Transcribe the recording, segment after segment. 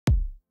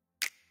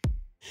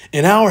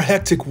In our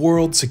hectic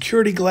world,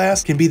 security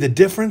glass can be the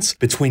difference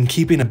between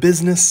keeping a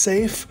business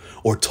safe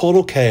or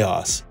total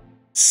chaos.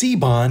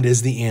 Cbond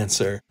is the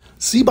answer.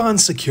 Cbond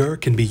Secure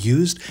can be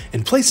used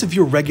in place of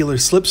your regular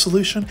slip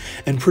solution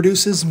and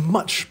produces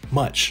much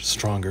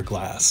stronger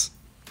glass.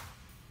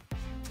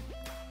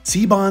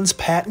 Cbond's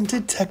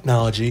patented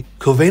technology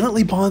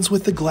covalently bonds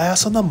with the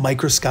glass on the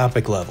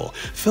microscopic level,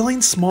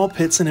 filling small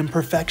pits and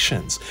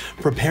imperfections,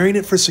 preparing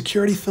it for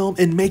security film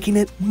and making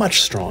it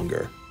much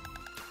stronger.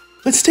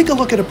 Let's take a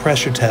look at a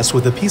pressure test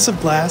with a piece of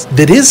glass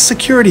that is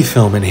security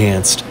film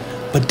enhanced,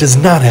 but does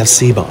not have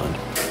Cbond.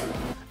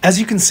 As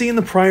you can see in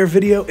the prior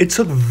video, it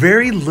took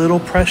very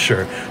little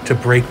pressure to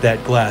break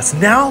that glass.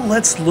 Now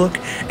let's look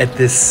at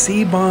this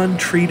Cbond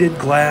treated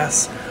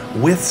glass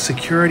with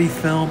security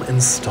film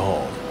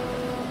installed.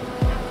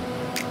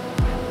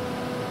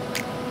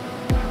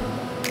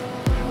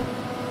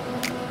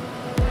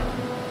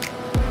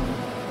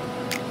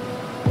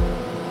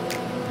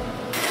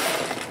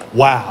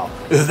 Wow,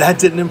 if that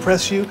didn't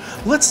impress you,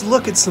 let's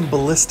look at some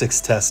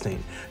ballistics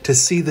testing to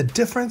see the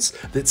difference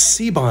that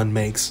Cbond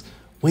makes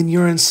when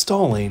you're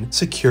installing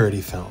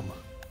security film.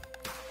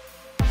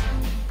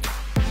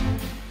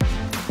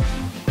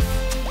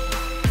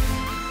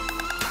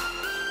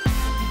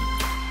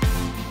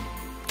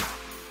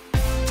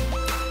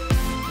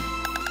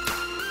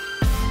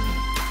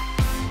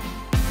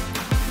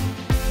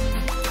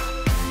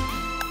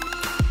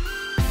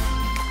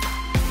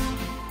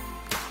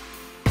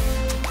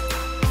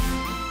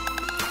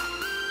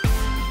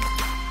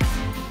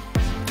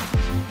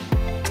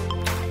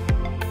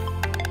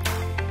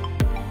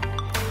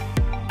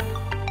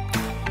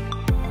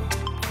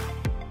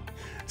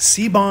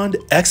 Cbond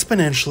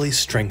exponentially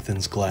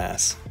strengthens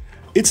glass.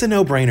 It's a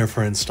no-brainer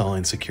for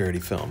installing security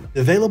film.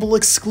 Available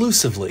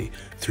exclusively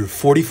through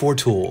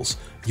 44Tools,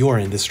 your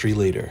industry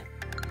leader.